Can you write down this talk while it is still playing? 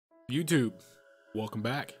YouTube, welcome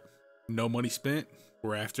back. No money spent.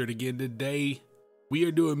 We're after it again today. We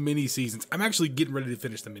are doing mini seasons. I'm actually getting ready to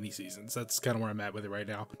finish the mini seasons. That's kind of where I'm at with it right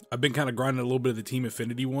now. I've been kind of grinding a little bit of the Team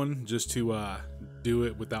Affinity one just to do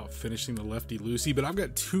it without finishing the Lefty Loosey, but I've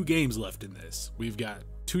got 2 games left in this. We've got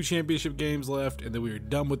 2 championship games left, and then we are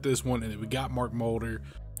done with this one, and then we got Mulder,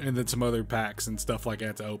 and then some other packs and stuff like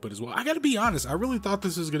that to open as well. I gotta be honest, I really thought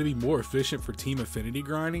this was gonna be more efficient for Team Affinity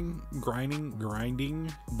grinding,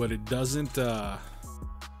 but it doesn't, I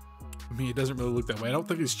mean, it doesn't really look that way. I don't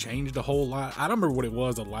think it's changed a whole lot. I don't remember what it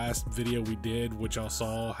was the last video we did, which y'all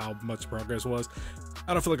saw how much progress was.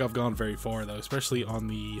 I don't feel like I've gone very far though, especially on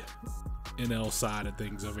the NL side of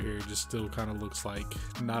things over here. It just still kind of looks like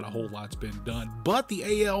not a whole lot's been done, but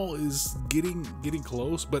the AL is getting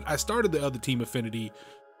close. But I started the other Team Affinity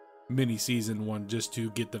mini season one just to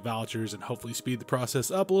get the vouchers and hopefully speed the process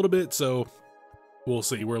up a little bit. So we'll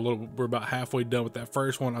see. We're about halfway done with that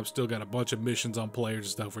first one. I've still got a bunch of missions on players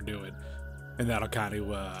and stuff we're doing, and that'll kind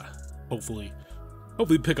of hopefully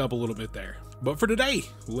pick up a little bit there. But for today,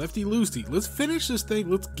 Lefty Loosey, let's finish this thing.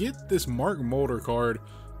 Let's get this Mulder card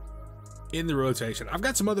in the rotation. I've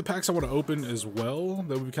got some other packs I want to open as well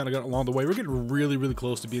that we've kind of got along the way. We're getting really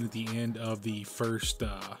close to being at the end of the first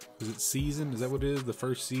is it season? Is that what it is? The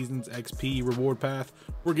first season's XP reward path.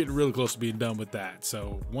 We're getting really close to being done with that.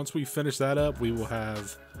 So once we finish that up, we will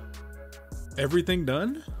have everything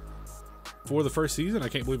done for the first season. I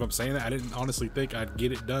can't believe I'm saying that. I didn't honestly think I'd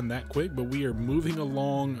get it done that quick, but we are moving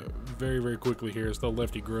along very quickly here. It's the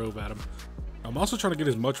Lefty Grove at him. I'm also trying to get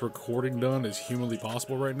as much recording done as humanly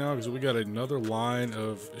possible right now because we got another line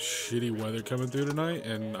of shitty weather coming through tonight,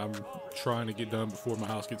 and I'm trying to get done before my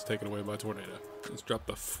house gets taken away by a tornado. Let's drop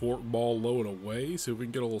the fork ball low and away, see if we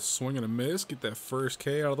can get a little swing and a miss, get that first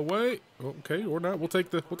K out of the way. Okay, or not. We'll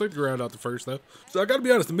take the ground out the first though. So I gotta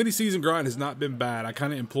be honest, the mini season grind has not been bad. I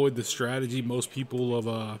kind of employed the strategy most people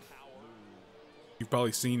of you've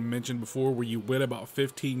probably seen mentioned before, where you win about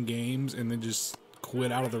 15 games and then just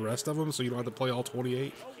quit out of the rest of them so you don't have to play all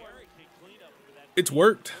 28. It's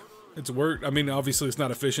worked. I mean, obviously it's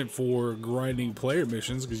not efficient for grinding player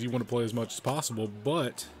missions because you want to play as much as possible,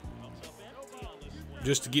 but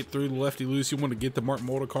just to get through the Lefty Loosey, you want to get the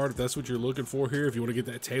Mulder card if that's what you're looking for here. If you want to get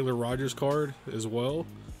that Taylor Rogers card as well,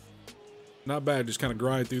 not bad. Just kind of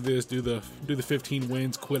grind through this, do the 15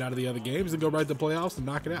 wins, quit out of the other games, and go right to the playoffs and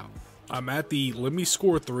knock it out. I'm at the let me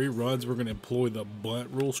score 3 runs. We're going to employ the bunt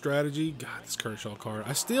rule strategy. God, this Kershaw card.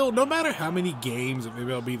 I still, no matter how many games,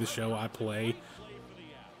 maybe I'll be the show I play,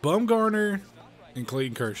 Bumgarner and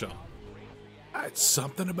Clayton Kershaw. It's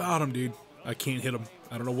something about them, dude. I can't hit them.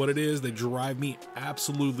 I don't know what it is. They drive me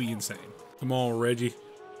absolutely insane. Come on, Reggie.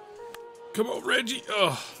 Come on, Reggie.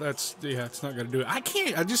 Oh, it's not going to do it.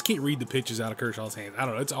 I just can't read the pitches out of Kershaw's hands. I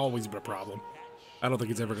don't know. It's always been a problem. I don't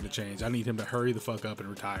think it's ever going to change. I need him to hurry the fuck up and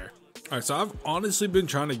retire. All right, so I've honestly been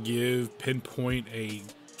trying to give Pinpoint a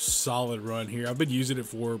solid run here. I've been using it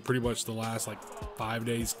for pretty much the last like 5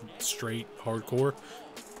 days straight hardcore.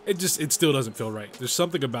 It still doesn't feel right. There's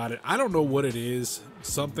something about it. I don't know what it is.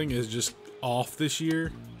 Something is just off this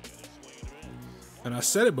year. And I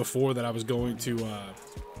said it before that I was going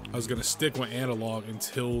to stick with analog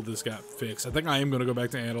until this got fixed. I think I am going to go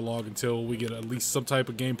back to analog until we get at least some type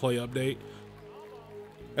of gameplay update.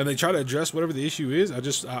 And they try to address whatever the issue is.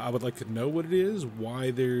 I would like to know what it is,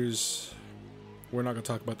 why there's... We're not going to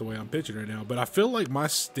talk about the way I'm pitching right now, but I feel like my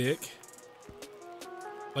stick...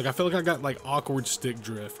 Like, I feel like I got, like, awkward stick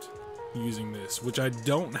drift using this, which I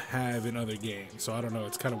don't have in other games, so I don't know.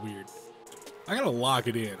 It's kind of weird. I got to lock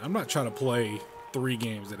it in. I'm not trying to play 3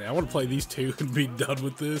 games today. I want to play these 2 and be done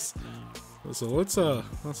with this. So let's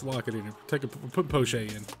lock it in. Put Poche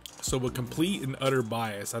in. So with complete and utter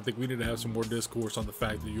bias, I think we need to have some more discourse on the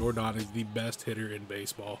fact that Jordan is the best hitter in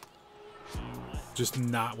baseball. Just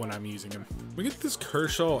not when I'm using him. We get this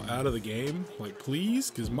Kershaw out of the game, like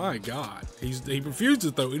please, because my God, he refused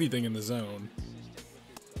to throw anything in the zone.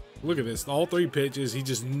 Look at this, all 3 pitches, he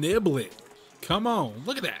just nibble it. Come on,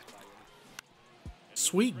 look at that.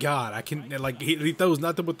 Sweet God, I can like he throws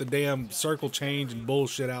nothing but the damn circle change and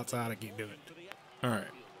bullshit outside. I can't do it. All right.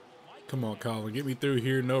 Come on, Colin, get me through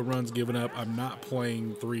here. No runs given up. I'm not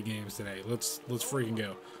playing 3 games today. Let's freaking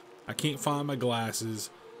go. I can't find my glasses,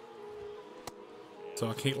 so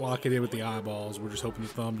I can't lock it in with the eyeballs. We're just hoping the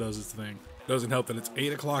thumb does its thing. Doesn't help that it's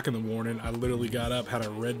 8 o'clock in the morning. I literally got up, had a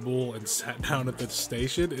Red Bull, and sat down at the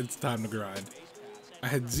station. It's time to grind. I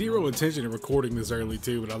had 0 intention of recording this early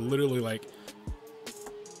too, but I literally like...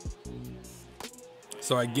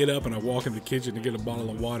 So I get up and I walk in the kitchen to get a bottle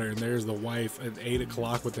of water, and there's the wife at 8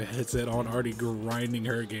 o'clock with the headset on, already grinding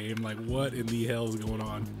her game. Like, what in the hell is going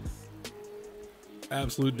on?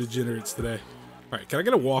 Absolute degenerates today. All right, can I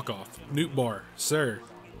get a walk-off? Newt Bar, sir.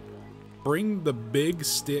 Bring the big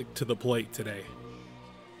stick to the plate today.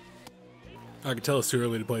 I can tell it's too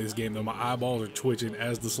early to play this game, though. My eyeballs are twitching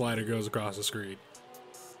as the slider goes across the screen.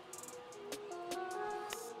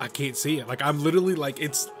 I can't see it. Like, I'm literally like,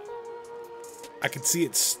 I can see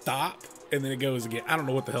it stop, and then it goes again. I don't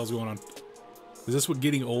know what the hell's going on. Is this what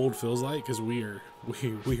getting old feels like? Because we are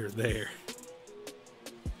there.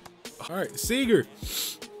 All right, Seager.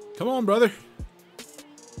 Come on, brother.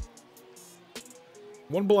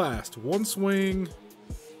 One blast, one swing.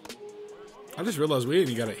 I just realized we ain't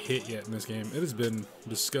even got a hit yet in this game. It has been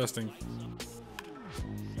disgusting.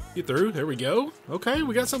 Get through. There we go. Okay,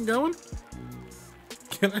 we got something going.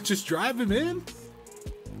 Can I just drive him in?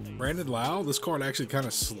 Brandon Lau. This card actually kind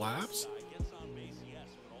of slaps.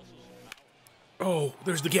 Oh,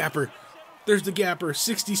 there's the gapper. There's the gapper.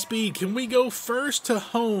 60 speed. Can we go first to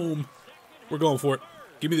home? We're going for it.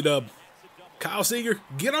 Give me the dub. Kyle Seager,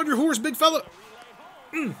 get on your horse, big fella.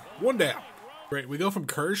 One down. Great. We go from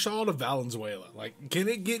Kershaw to Valenzuela. Like, can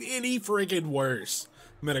it get any freaking worse?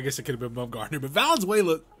 I mean, I guess it could have been Bumgarner, but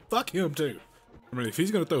Valenzuela, fuck him too. I mean, if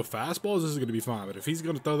he's going to throw fastballs, this is going to be fine. But if he's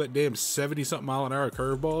going to throw that damn 70-something mile an hour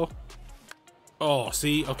curveball. Oh,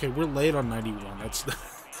 see? Okay, we're late on 91.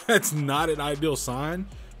 That's not an ideal sign.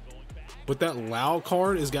 But that Lau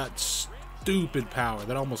card has got stupid power.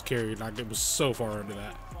 That almost carried. And I was so far under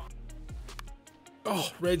that.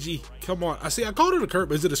 Oh, Reggie, come on. I called it a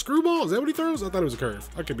curve. Is it a screwball? Is that what he throws? I thought it was a curve.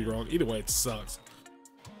 I could be wrong. Either way, it sucks.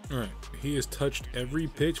 All right, he has touched every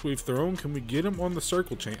pitch we've thrown. Can we get him on the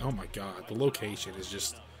circle chain? Oh my God, the location is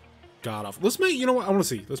just god awful. Let's make, you know what? I want to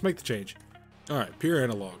see. Let's make the change. All right, pure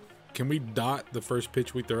analog. Can we dot the first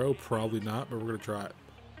pitch we throw? Probably not, but we're gonna try it.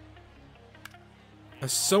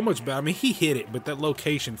 That's so much better. I mean, he hit it, but that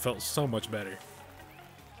location felt so much better.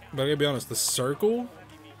 But I gotta be honest, the circle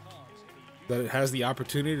that it has the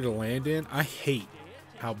opportunity to land in, I hate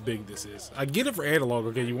how big this is. I get it for analog.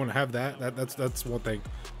 Okay, you want to have that. That's one thing.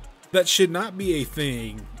 That should not be a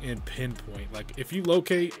thing in pinpoint. Like, if you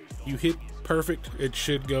locate, you hit perfect, it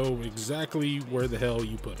should go exactly where the hell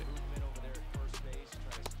you put it.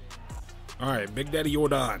 All right, Big Daddy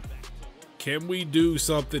Jordan. Can we do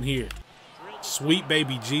something here? Sweet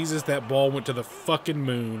baby Jesus, that ball went to the fucking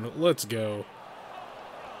moon. Let's go.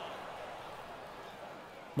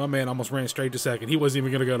 My man almost ran straight to second. He wasn't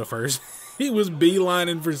even going to go to first. He was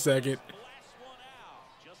beelining for second.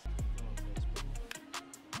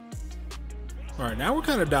 All right, now we're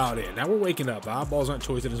kind of dialed in. Now we're waking up. The eyeballs aren't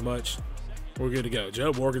choicing as much. We're good to go.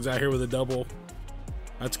 Joe Morgan's out here with a double.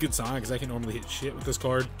 That's a good sign because I can normally hit shit with this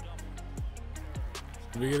card.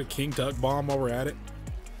 Can we get a King Tuck bomb while we're at it?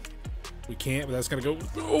 We can't, but that's going to go.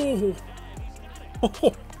 Oh! Oh!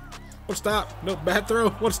 What a stop. No, bad throw.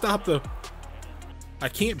 What a stop, though. I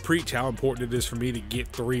can't preach how important it is for me to get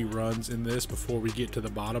 3 runs in this before we get to the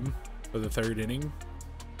bottom of the 3rd inning.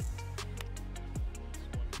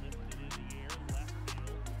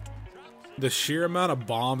 The sheer amount of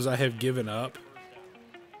bombs I have given up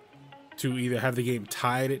to either have the game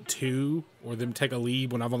tied at 2 or them take a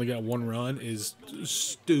lead when I've only got 1 run is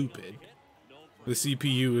stupid. The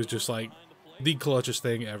CPU is just like the clutchest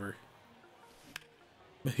thing ever.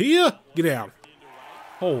 Here, get down.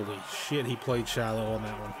 Holy shit, he played shallow on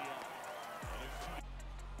that one.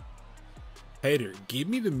 Hater, give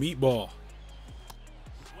me the meatball.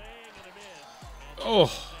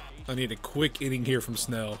 Oh, I need a quick inning here from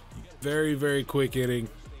Snell. Very, very quick inning,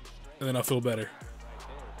 and then I'll feel better.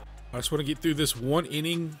 I just want to get through this 1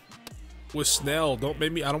 inning with Snell. Don't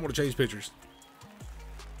make me, I don't want to change pitchers.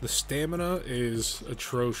 The stamina is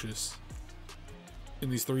atrocious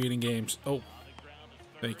in these 3 inning games. Oh,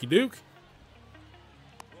 thank you, Duke.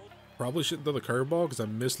 Probably shouldn't throw the curveball because I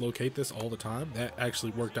mislocate this all the time. That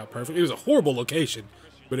actually worked out perfectly. It was a horrible location,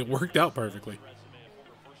 but it worked out perfectly.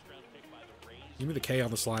 Give me the K on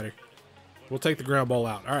the slider. We'll take the ground ball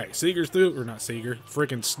out. All right, Seager's through, or not Seager.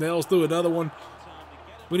 Freaking Snell's through another one.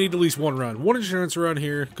 We need at least 1 run. 1 insurance run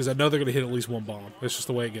here because I know they're going to hit at least 1 bomb. That's just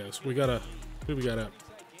the way it goes. We got to, who we got up?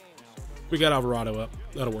 We got Alvarado up.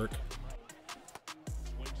 That'll work.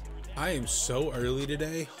 I am so early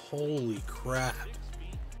today. Holy crap.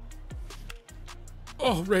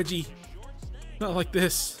 Oh, Reggie. Not like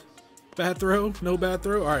this. Bad throw. No bad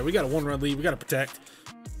throw. All right, we got a 1-run lead. We got to protect.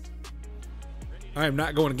 I am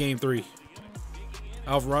not going to game 3.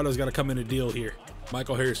 Alvarado's got to come in and deal here.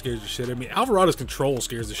 Michael Harris scares the shit out of me. Alvarado's control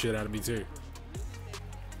scares the shit out of me, too.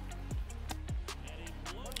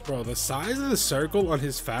 Bro, the size of the circle on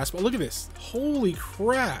his fastball. Look at this. Holy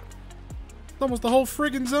crap. It's almost the whole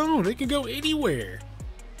friggin' zone. It can go anywhere.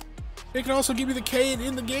 It can also give you the K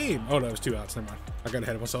in the game. Oh, no, it was 2 outs. Never mind. I got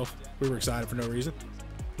ahead of myself. We were excited for no reason.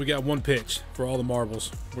 We got 1 pitch for all the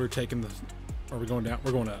marbles. We're taking the... Are we going down?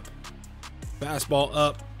 We're going up. Fastball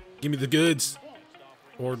up. Give me the goods.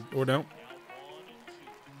 Or don't.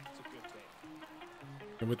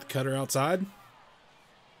 And with the cutter outside.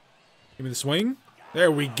 Give me the swing.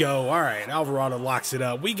 There we go. All right. Alvarado locks it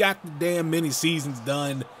up. We got the damn mini seasons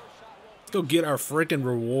done. Let's go get our freaking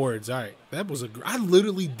rewards. All right. That was I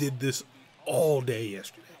literally did this all day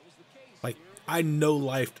yesterday. Like, I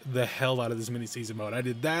no-lifed the hell out of this mini season mode. I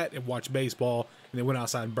did that and watched baseball and then went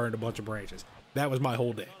outside and burned a bunch of branches. That was my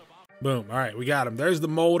whole day. Boom. All right. We got him. There's the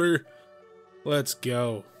Mulder. Let's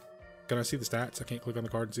go. Can I see the stats? I can't click on the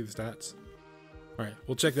card and see the stats. All right,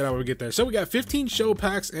 we'll check that out when we get there. So we got 15 show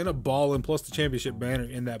packs and a ball and plus the championship banner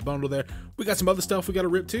in that bundle there. We got some other stuff we got to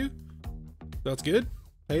rip too. That's good.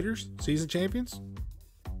 Haters, season champions,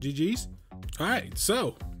 GG's. All right,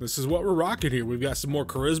 so this is what we're rocking here. We've got some more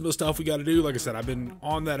charisma stuff we got to do. Like I said, I've been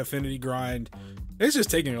on that affinity grind. It's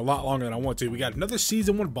just taking a lot longer than I want to. We got another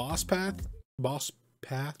season 1 boss pack. English,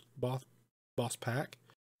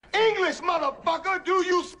 motherfucker, do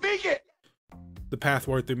you speak it? The path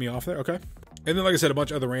word threw me off there. Okay. And then, like I said, a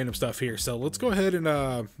bunch of other random stuff here. So let's go ahead and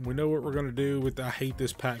we know what we're going to do with the I hate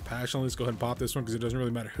this pack passionately. Let's go ahead and pop this one because it doesn't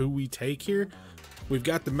really matter who we take here. We've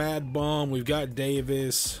got the Mad Bum. We've got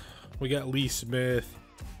Davis. We got Lee Smith.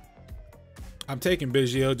 I'm taking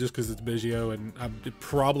Biggio just because it's Biggio, and I'm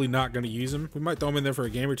probably not going to use him. We might throw him in there for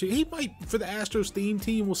a game or two. He might, for the Astros theme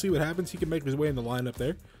team, we'll see what happens. He can make his way in the lineup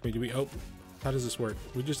there. Wait, do we open? How does this work?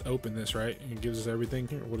 We just open this, right? And it gives us everything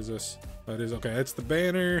here. What is this? That is, okay, that's the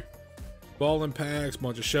banner. Ball-in packs,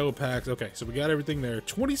 bunch of show packs. Okay, so we got everything there.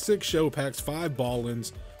 26 show packs, 5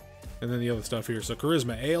 ball-ins, and then the other stuff here. So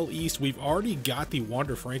Charisma, AL East, we've already got the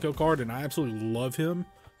Wander Franco card, and I absolutely love him.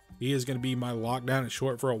 He is going to be my lockdown at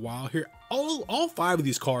short for a while here. All 5 of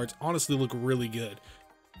these cards honestly look really good.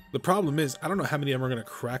 The problem is, I don't know how many of them are going to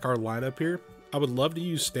crack our lineup here. I would love to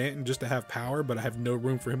use Stanton just to have power, but I have no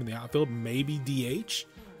room for him in the outfield. Maybe DH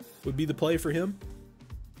would be the play for him.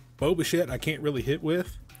 Bo Bichette I can't really hit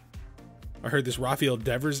with. I heard this Rafael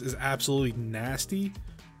Devers is absolutely nasty.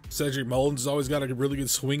 Cedric Mullins has always got a really good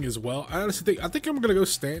swing as well. I honestly think I'm gonna go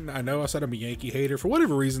Stanton. I know I said I'm a Yankee hater. For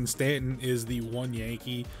whatever reason, Stanton is the one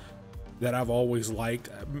Yankee that I've always liked.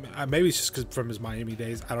 Maybe it's just because from his Miami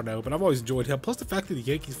days, I don't know, but I've always enjoyed him. Plus the fact that the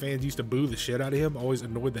Yankees fans used to boo the shit out of him always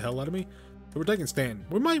annoyed the hell out of me. So we're taking Stanton.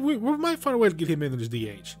 We might find a way to get him in as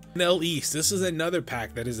DH. NL East, this is another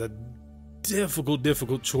pack that is a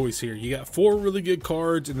difficult choice here. You got 4 really good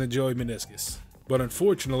cards and then Joey Meniscus. But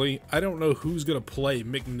unfortunately, I don't know who's going to play.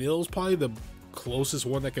 McNeil's probably the closest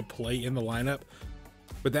one that could play in the lineup.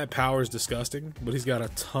 But that power is disgusting. But he's got a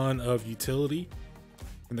ton of utility.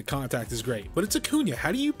 And the contact is great. But it's Acuna.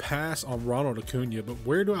 How do you pass on Ronald Acuna? But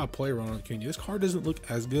where do I play Ronald Acuna? This card doesn't look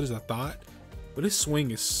as good as I thought. But his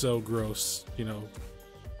swing is so gross, you know.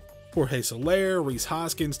 Jorge Soler, Rhys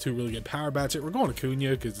Hoskins, 2 really good power bats. We're going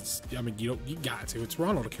Acuna because it's, I mean, you got to. It's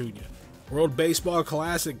Ronald Acuna. World Baseball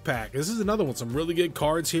Classic pack. This is another one. Some really good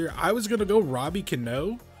cards here. I was going to go Robbie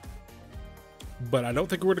Cano, but I don't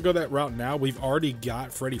think we're going to go that route now. We've already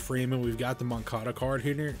got Freddie Freeman. We've got the Moncada card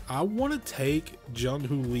here. I want to take Young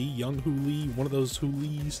Hoo Lee, one of those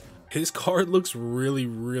Hoolies. His card looks really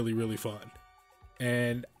fun.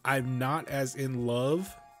 And I'm not as in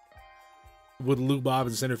love with Lou Bob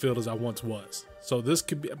in center field as I once was. So this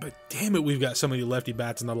could be, but damn it, we've got so many lefty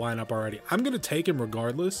bats in the lineup already. I'm going to take him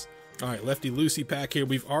regardless. All right, Lefty Loosey pack here.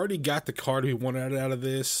 We've already got the card we wanted out of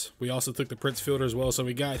this. We also took the Prince Fielder as well. So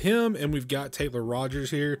we got him and we've got Taylor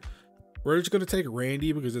Rogers here. We're just going to take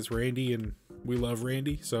Randy because it's Randy and we love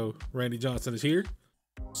Randy. So Randy Johnson is here.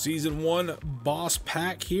 Season 1 boss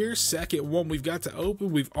pack here. Second one we've got to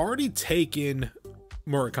open. We've already taken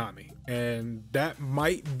Murakami, and that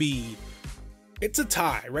might be, it's a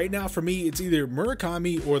tie right now for me. It's either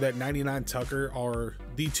Murakami or that 99 Tucker are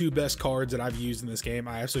the 2 best cards that I've used in this game.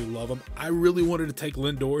 I absolutely love them. I really wanted to take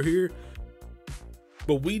Lindor here,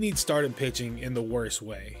 but we need starting pitching in the worst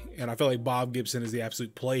way, and I feel like Bob Gibson is the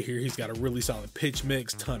absolute play here. He's got a really solid pitch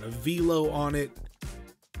mix, ton of velo on it.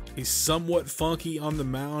 He's somewhat funky on the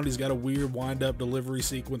mound. He's got a weird wind-up delivery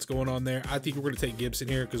sequence going on there. I think we're going to take Gibson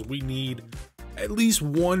here because we need at least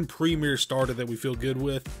one premier starter that we feel good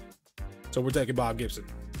with. So we're taking Bob Gibson.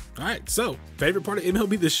 All right, so favorite part of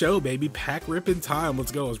MLB The Show, baby. Pack ripping time.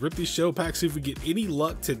 Let's go. Let's rip these show packs, see if we get any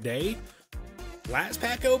luck today. Last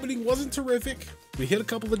pack opening wasn't terrific. We hit a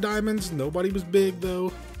couple of diamonds. Nobody was big,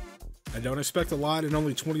 though. I don't expect a lot in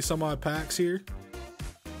only 20 some odd packs here.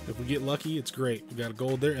 If we get lucky, it's great. We got a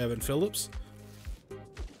gold there, Evan Phillips.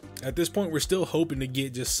 At this point, we're still hoping to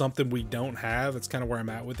get just something we don't have. That's kind of where I'm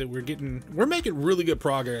at with it. We're making really good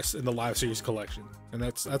progress in the live series collection, and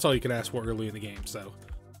that's all you can ask for early in the game. So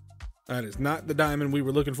that is not the diamond we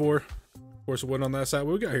were looking for. Of course, it wasn't on that side.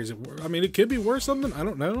 What we got here? Is it? I mean, it could be worth something. I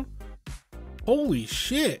don't know. Holy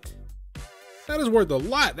shit! That is worth a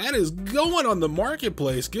lot. That is going on the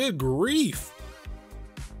marketplace. Good grief!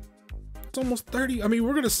 It's almost 30. I mean,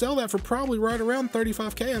 we're gonna sell that for probably right around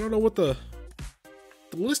 35K. I don't know what the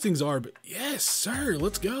listings are, but yes, sir.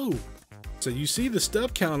 Let's go. So you see the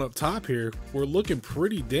stub count up top here. We're looking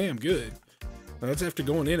pretty damn good. Now that's after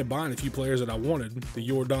going in and buying a few players that I wanted. The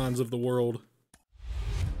Jordans of the world.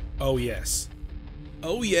 Oh yes.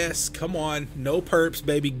 Oh yes. Come on. No perps,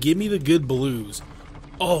 baby. Give me the good blues.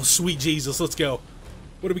 Oh, sweet Jesus. Let's go.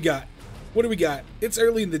 What do we got? What do we got? It's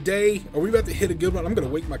early in the day. Are we about to hit a good one? I'm going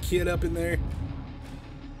to wake my kid up in there.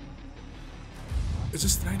 Is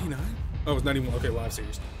this 99? Oh, it's 91. Okay, live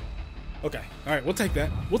series. Okay. All right, we'll take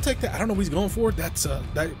that. We'll take that. I don't know what he's going for.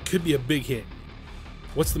 That could be a big hit.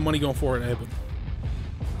 What's the money going for at Eben?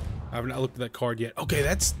 I have not looked at that card yet. Okay,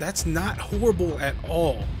 that's not horrible at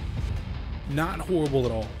all. Not horrible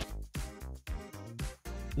at all.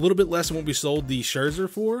 A little bit less than what we sold the Scherzer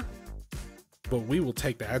for, but we will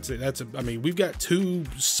take that. I mean, we've got 2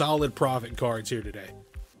 solid profit cards here today.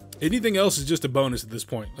 Anything else is just a bonus at this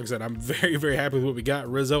point. Like I said, I'm very, very happy with what we got.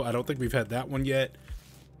 Rizzo, I don't think we've had that one yet.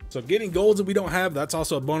 So getting golds that we don't have, that's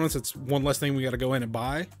also a bonus. It's one less thing we got to go in and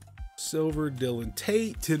buy. Silver, Dylan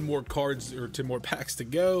Tate, 10 more cards or 10 more packs to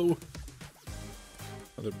go.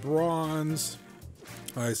 Another bronze.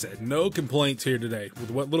 Like I said, no complaints here today.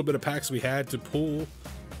 With what little bit of packs we had to pull,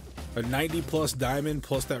 a 90 plus diamond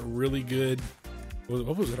plus that really good,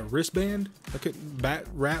 what was it, a wristband? I couldn't, bat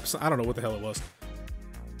wraps? I don't know what the hell it was.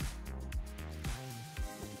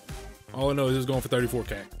 All I know is it's going for 34K.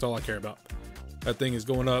 That's all I care about. That thing is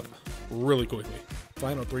going up really quickly.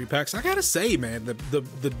 Final 3 packs. I gotta say, man,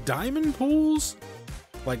 the diamond pools,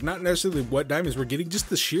 like not necessarily what diamonds we're getting, just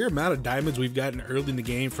the sheer amount of diamonds we've gotten early in the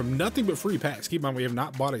game from nothing but free packs. Keep in mind, we have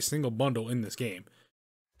not bought a single bundle in this game.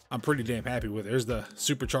 I'm pretty damn happy with it. There's the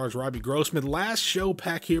supercharged Robbie Grossman. Last show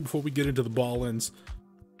pack here before we get into the ball-ins.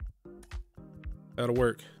 That'll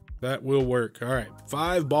work. That will work. All right,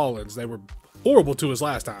 5 ball-ins. They were horrible to us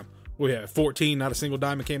last time. We had 14, not a single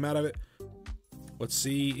diamond came out of it. Let's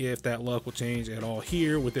see if that luck will change at all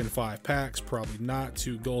here within 5 packs. Probably not.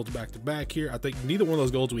 2 golds back to back here. I think neither one of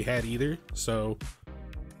those golds we had either, so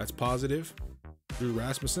that's positive. Drew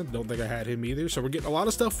Rasmussen, don't think I had him either. So we're getting a lot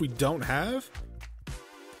of stuff we don't have.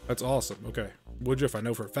 That's awesome. Okay, Woodruff, I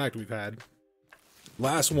know for a fact we've had.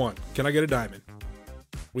 Last one. Can I get a diamond?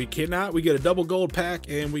 We cannot. We get a double gold pack,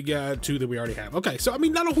 and we got 2 that we already have. Okay, so I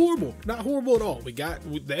mean, not horrible at all. We got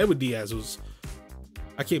the Edwin Diaz was.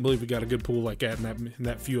 I can't believe we got a good pool like that in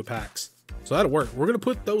that few packs. So that'll work. We're gonna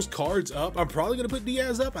put those cards up. I'm probably gonna put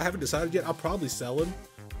Diaz up. I haven't decided yet. I'll probably sell him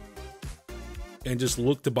and just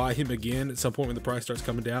look to buy him again at some point when the price starts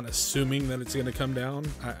coming down, assuming that it's gonna come down.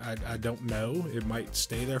 I don't know. It might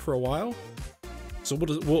stay there for a while. So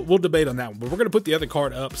we'll debate on that one. But we're gonna put the other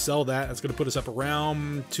card up, sell that. That's gonna put us up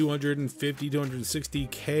around 250,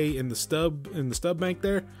 260K in the stub bank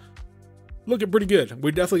there. Looking pretty good.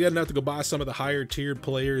 We definitely got enough to go buy some of the higher tiered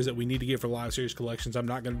players that we need to get for live series collections. I'm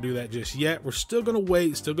not going to do that just yet. We're still going to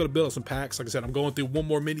wait, still going to build up some packs. Like I said, I'm going through one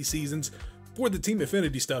more mini seasons for the Team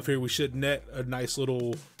Affinity stuff here. We should net a nice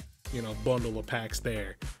little, bundle of packs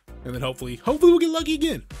there. And then hopefully we'll get lucky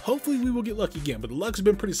again. Hopefully we will get lucky again. But the luck's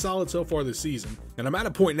been pretty solid so far this season. And I'm at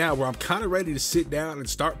a point now where I'm kind of ready to sit down and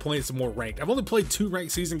start playing some more ranked. I've only played 2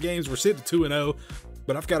 ranked season games. We're sitting at 2-0.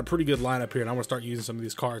 But I've got a pretty good lineup here, and I want to start using some of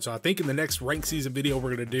these cards. So I think in the next ranked season video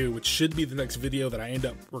we're going to do, which should be the next video that I end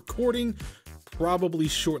up recording, probably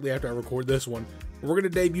shortly after I record this one, we're going to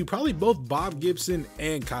debut probably both Bob Gibson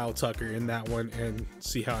and Kyle Tucker in that one and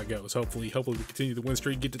see how it goes. Hopefully we continue the win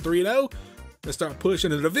streak, get to 3-0, and start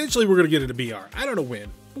pushing, and eventually we're going to get into BR. I don't know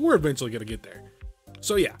when, but we're eventually going to get there.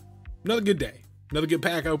 So yeah, another good day, another good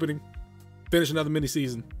pack opening, finish another mini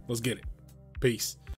season. Let's get it. Peace.